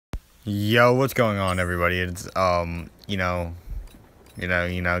Yo, what's going on, everybody? It's guys,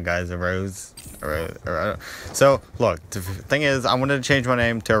 So look, the thing is, I wanted to change my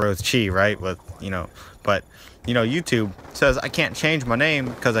name to Aroze Chi, right? But YouTube says I can't change my name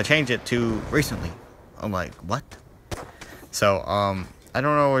because I changed it too recently. I'm like, what? So I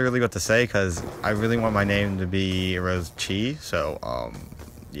don't know really what to say because I really want my name to be Aroze Chi. So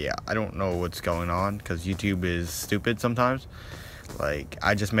yeah, I don't know what's going on because YouTube is stupid sometimes. Like,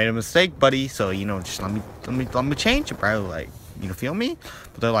 I just made a mistake, buddy, so, just let me change it, bro, like, feel me?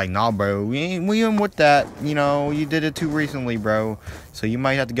 But they're like, nah, bro, we ain't with that, you did it too recently, bro, so you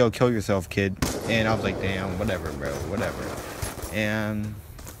might have to go kill yourself, kid. And I was like, damn, whatever, bro, whatever. And,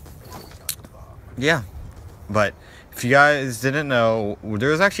 yeah, but if you guys didn't know,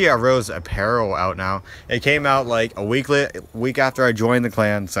 there's actually a Aroze apparel out now. It came out, like, a week after I joined the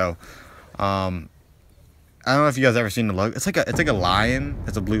clan, so, I don't know if you guys ever seen the logo. It's like a lion.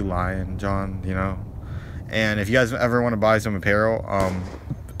 It's a blue lion, John. And if you guys ever want to buy some apparel,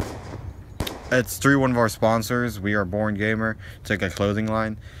 it's through one of our sponsors. We Are Born Gamer. It's like a clothing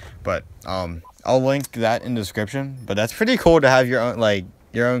line, but I'll link that in the description. But that's pretty cool to have your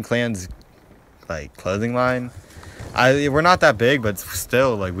own clan's clothing line. We're not that big, but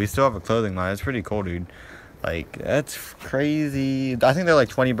still, we still have a clothing line. It's pretty cool, dude. That's crazy. I think they're like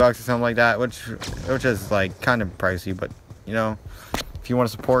 $20 or something like that, which is kind of pricey, but if you want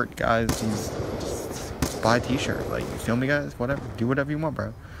to support, guys, just buy a t-shirt. You feel me, guys? Whatever, do whatever you want,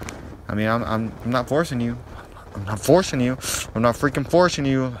 bro. I mean, I'm not forcing you. I'm not forcing you. I'm not freaking forcing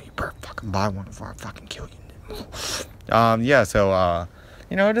you. You better fucking buy one before I fucking kill you. Yeah, so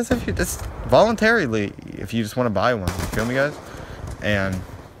just voluntarily, if you just want to buy one, you feel me, guys? And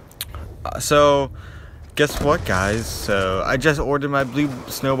so guess what, guys? So I just ordered my blue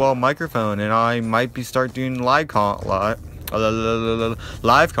snowball microphone, and I might be start doing live com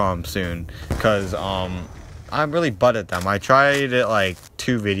soon, because I'm really butt at them. I tried it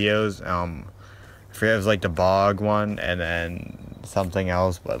 2 videos. I forget, it was the bog one and then something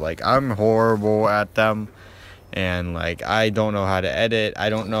else, but I'm horrible at them, and I don't know how to edit. I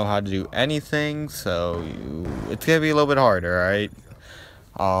don't know how to do anything, so it's gonna be a little bit harder, alright?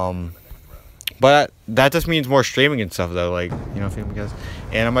 But that just means more streaming and stuff, though, feel me, guys?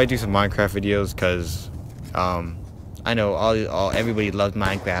 And I might do some Minecraft videos, because, I know everybody loves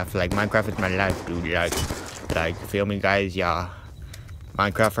Minecraft. Minecraft is my life, dude. Feel me, guys? Yeah.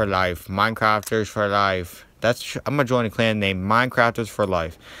 Minecraft for life. Minecrafters for life. I'm gonna join a clan named Minecrafters for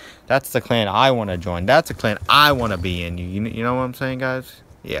Life. That's the clan I want to join. That's the clan I want to be in. You know what I'm saying, guys?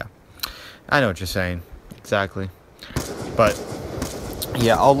 Yeah. I know what you're saying. Exactly. But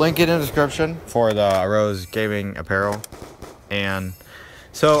yeah, I'll link it in the description for the Aroze Gaming apparel. And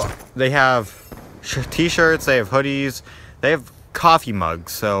so they have t-shirts, they have hoodies, they have coffee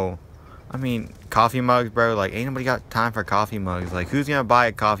mugs. So, I mean, coffee mugs, bro, ain't nobody got time for coffee mugs. Who's gonna buy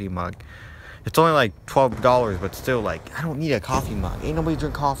a coffee mug? It's only $12, but still, I don't need a coffee mug. Ain't nobody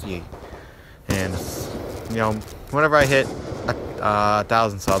drink coffee. And, whenever I hit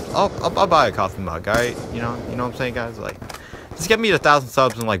 1,000 subs, I'll buy a coffee mug, alright? You know what I'm saying, guys? Just get me to 1,000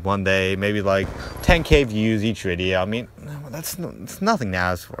 subs in one day, maybe 10K views each video. I mean, it's nothing to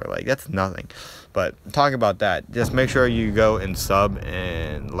ask for. That's nothing. But talking about that, just make sure you go and sub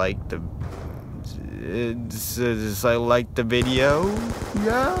and like the video.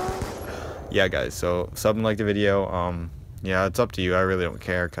 Yeah, guys. So sub and like the video. Yeah, it's up to you. I really don't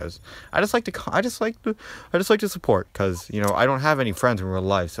care, because I just like to support, because I don't have any friends in real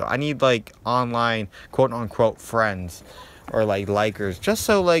life, so I need online quote unquote friends, or likers, just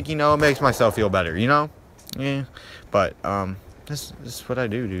so it makes myself feel better, yeah. But this is what I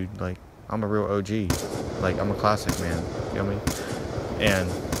do, dude. I'm a real OG. I'm a classic, man. You know what I mean? And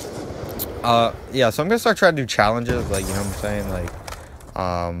yeah, so I'm gonna start trying to do challenges, you know what I'm saying,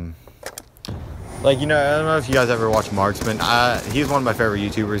 I don't know if you guys ever watch Marksman. He's one of my favorite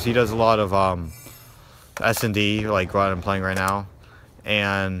YouTubers. He does a lot of SnD, what I'm playing right now,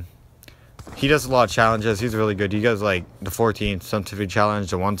 and he does a lot of challenges. He's really good. He does the 14 sensitivity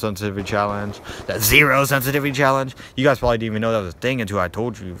challenge, the 1 sensitivity challenge, that 0 sensitivity challenge. You guys probably didn't even know that was a thing until I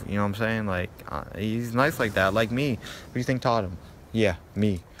told you. You know what I'm saying? He's nice like that, like me. What do you think taught him? Yeah,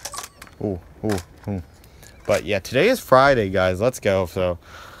 me. Ooh. But yeah, today is Friday, guys. Let's go. So,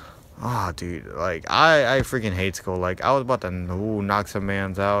 dude, I freaking hate school. I was about to knock some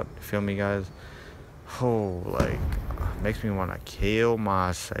mans out. Feel me, guys? Makes me want to kill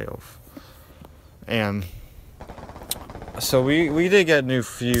myself. And so we did get a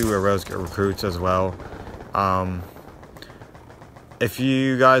few Aroze recruits as well. If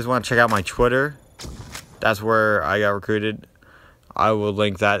you guys want to check out my Twitter, that's where I got recruited. I will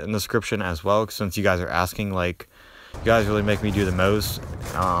link that in the description as well, since you guys are asking. Like, you guys really make me do the most,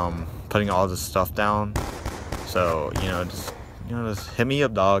 putting all this stuff down. So, just hit me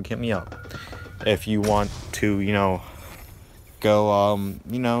up, dog. Hit me up if you want to,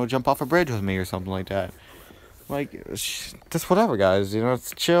 go, jump off a bridge with me or something like that. Like, just whatever, guys.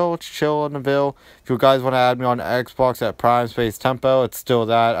 It's chill. It's chill in the Ville. If you guys want to add me on Xbox at Prime Space Tempo, it's still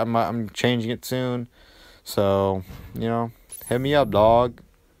that. I'm changing it soon. So, hit me up, dog.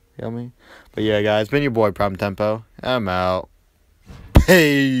 Feel me? But yeah, guys, been your boy Prime Tempo. I'm out.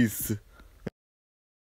 Peace.